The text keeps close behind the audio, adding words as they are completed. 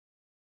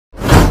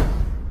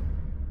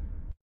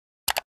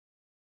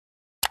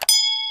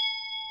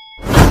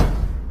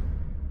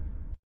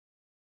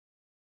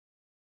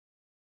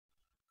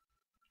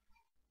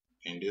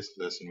in this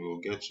lesson we will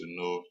get to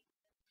know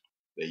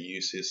the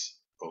uses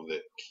of the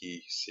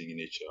key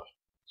signature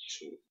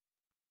tool.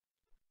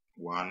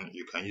 One,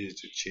 you can use it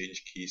to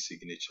change key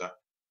signature.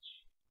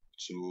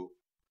 Two,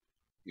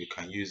 you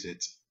can use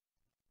it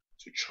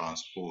to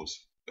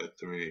transpose.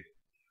 Three,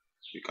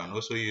 you can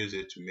also use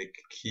it to make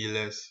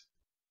keyless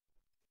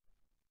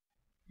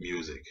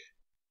music.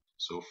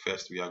 So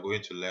first we are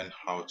going to learn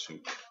how to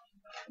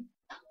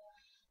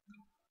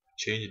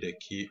change the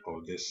key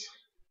of this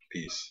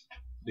piece.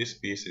 This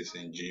piece is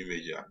in G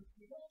major.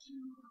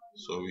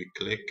 So we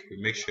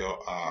make sure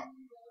our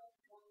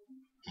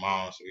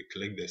mouse, we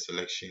click the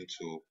selection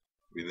tool,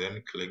 we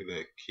then click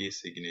the key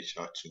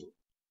signature tool.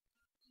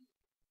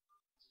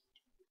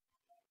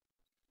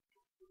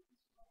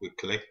 We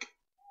click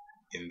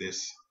in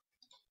this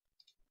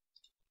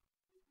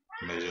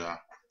measure,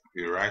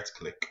 we right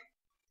click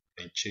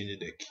and change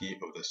the key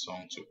of the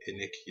song to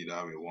any key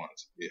that we want.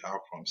 We have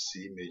from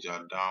C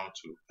major down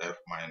to F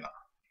minor.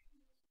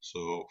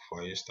 So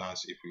for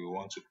instance, if we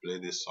want to play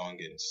this song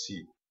in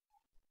C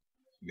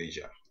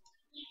major,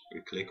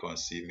 we click on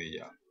C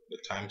major, the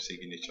time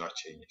signature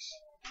changes.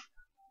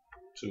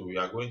 So we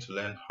are going to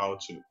learn how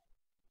to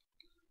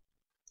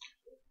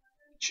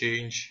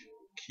change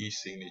key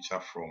signature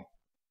from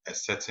a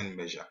certain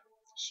measure.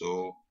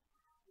 So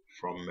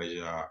from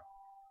measure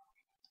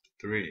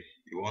 3,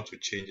 you want to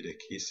change the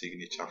key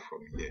signature from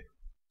here.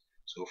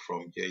 So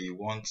from here you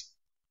want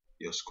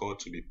your score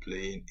to be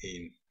playing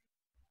in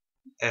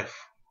F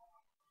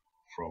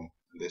from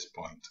this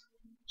point.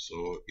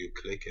 So you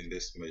click in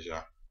this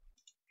measure,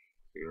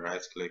 you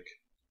right click,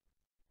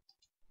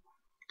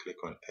 click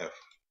on F,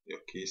 your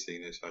key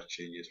signature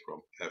changes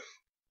from F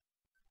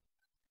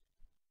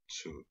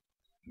to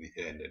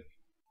the ending.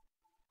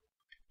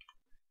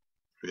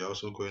 We are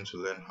also going to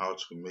learn how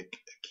to make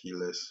a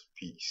keyless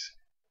piece,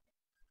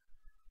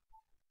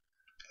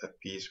 a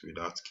piece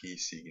without key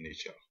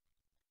signature,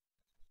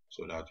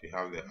 so that we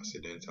have the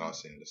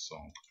accidentals in the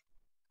song.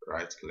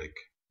 Right click,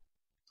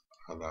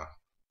 other,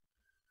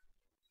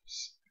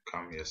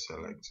 come here,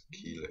 select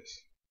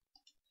keyless.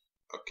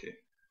 Okay,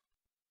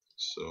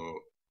 so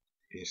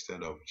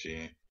instead of G,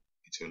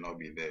 it will not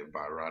be there,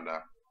 but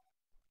rather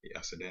the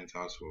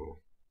accidentals will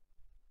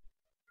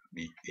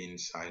be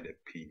inside the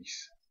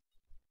piece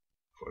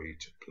for you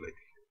to play.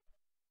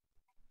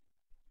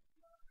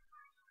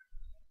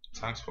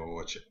 Thanks for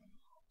watching.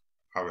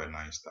 Have a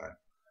nice time.